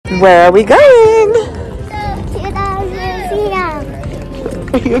Where are we going? To the museum.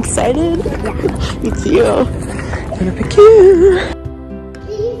 Are you excited? Yeah. Me too. I'm gonna pick you. Did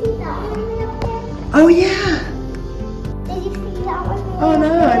you see that one up there? Oh yeah. Did you see that one? Oh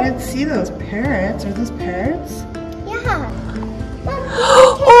no, I didn't see those parrots. Are those parrots? Yeah.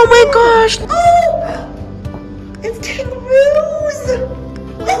 Oh my gosh. Oh! It's kangaroos.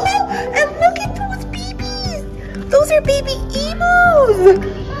 Oh, and look at those babies. Those are baby emus.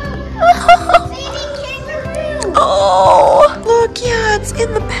 Baby kangaroo. Oh, look, yeah, it's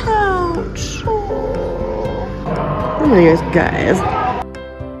in the pouch. Oh my gosh, guys.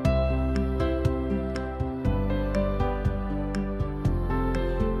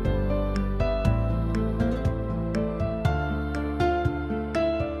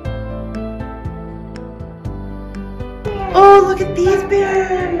 Oh, look at these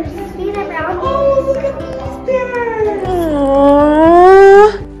bears. Oh, look at these bears.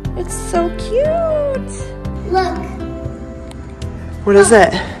 Oh, it's so cute. Look. What is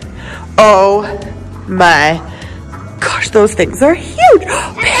it? Oh my gosh, those things are huge.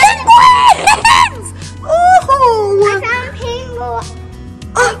 Penguins! Oh! I found penguin.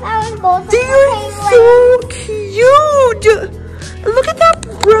 I found both They are so cute. Look at that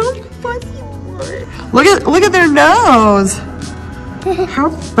brown fuzzy one. Look at their nose. How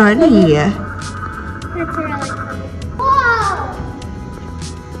funny. That's really cool. Whoa!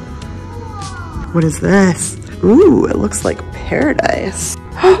 What is this? Ooh, it looks like paradise.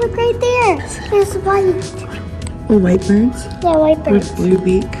 Look right there. There's white. Oh, white birds? Yeah, white birds. With blue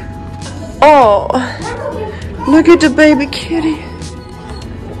beak. Oh, look at the baby kitty.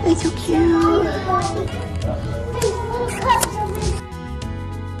 It's so cute.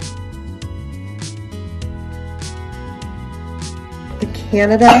 The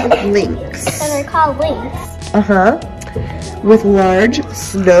Canada lynx. And they're called lynx. Uh-huh. With large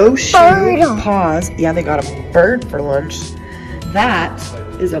snowshoe Bird. paws. Yeah, they got a bird for lunch. That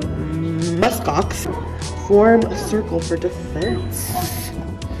is a muskox. Form a circle for defense.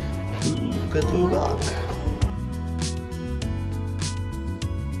 Good luck.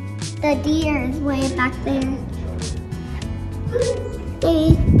 The deer is way back there.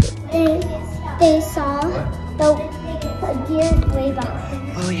 They saw the deer is way back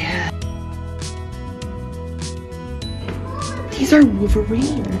there. Oh yeah. These are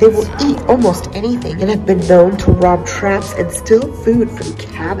wolverines. They will eat almost anything and have been known to rob traps and steal food from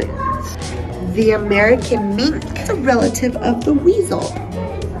cabins. The American mink is a relative of the weasel.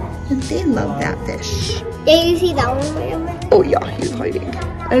 And they love that fish. Did you see that one way over there? Oh yeah, he's hiding.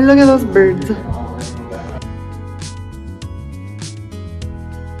 And look at those birds.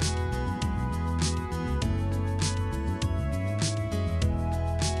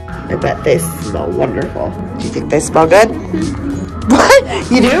 I bet they smell wonderful. Do you think they smell good?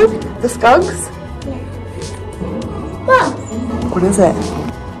 What? You do? The skunks? Look. What is it?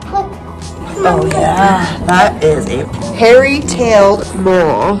 Look. Oh yeah, that is a hairy-tailed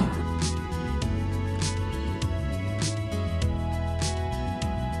mole.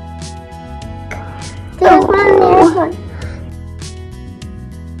 There's one.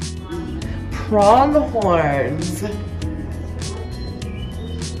 Pronghorns.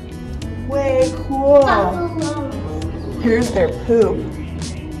 Way cool. Here's their poop.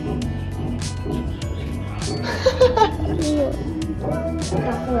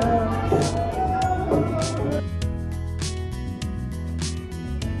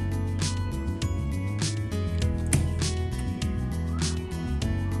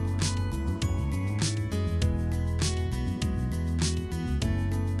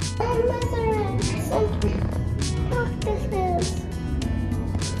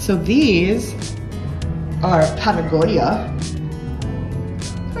 So these are Patagonia.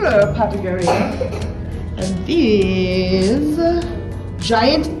 Hello, Patagonia. And these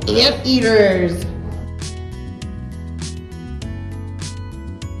giant anteaters.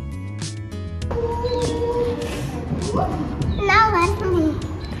 Now that's me.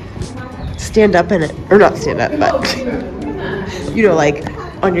 Stand up in it. Or not stand up, but you know, like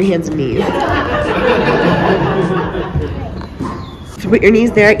on your hands and knees. So put your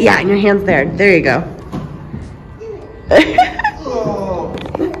knees there. Yeah, and your hands there. There you go.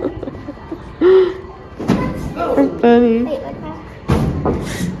 So funny. Wait, like that.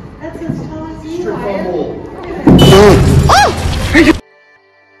 That's as tall as you are.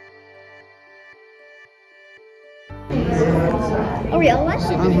 A real one?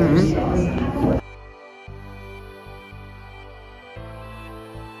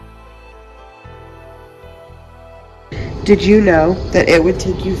 Did you know that it would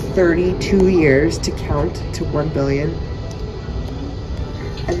take you 32 years to count to 1 billion?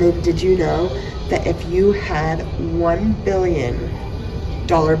 And then did you know that if you had $1 billion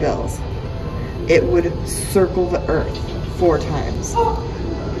bills, it would circle the earth 4 times?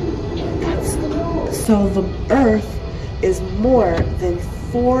 So the earth is more than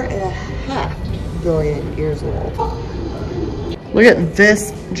 4.5 billion years old. Look at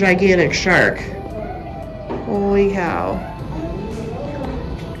this gigantic shark. Holy cow.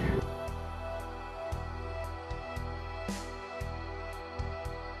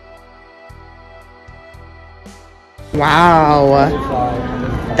 Wow,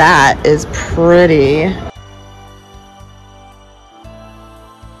 that is pretty.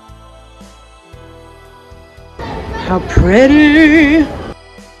 How pretty.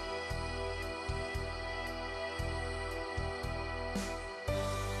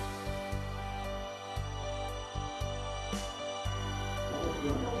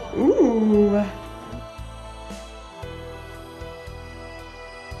 Ooh.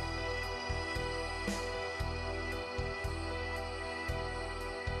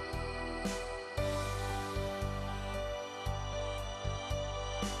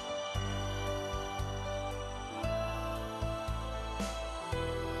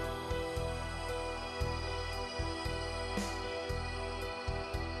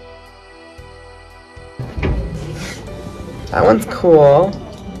 That one's cool.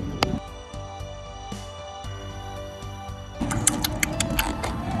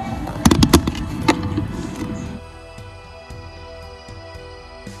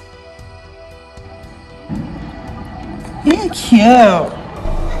 You're cute.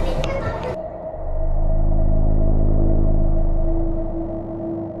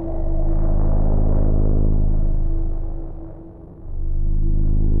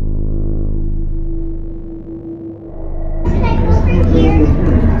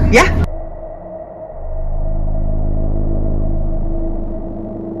 Yeah.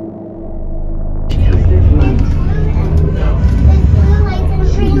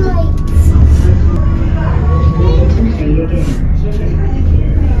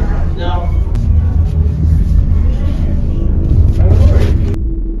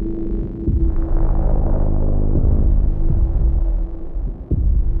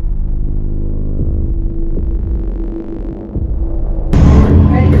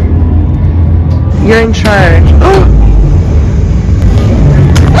 You're in charge. Oh!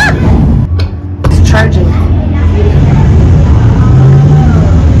 It's charging.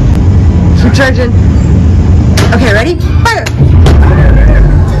 Keep charging. Okay, ready? Fire!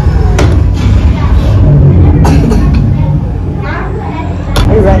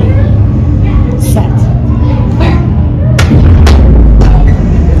 Are you ready? Set. Fire!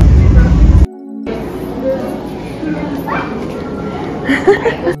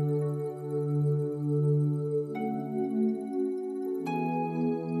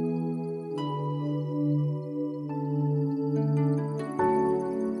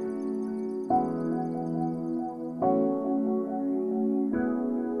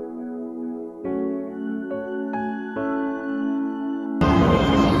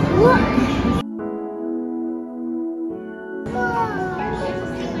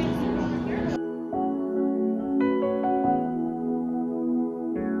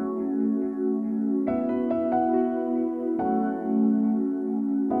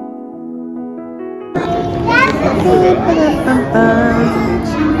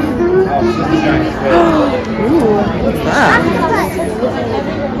 Ooh, what's that?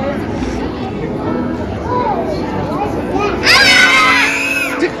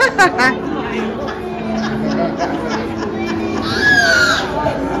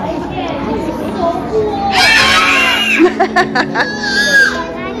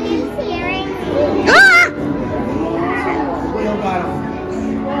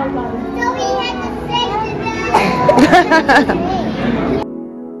 So we had to save the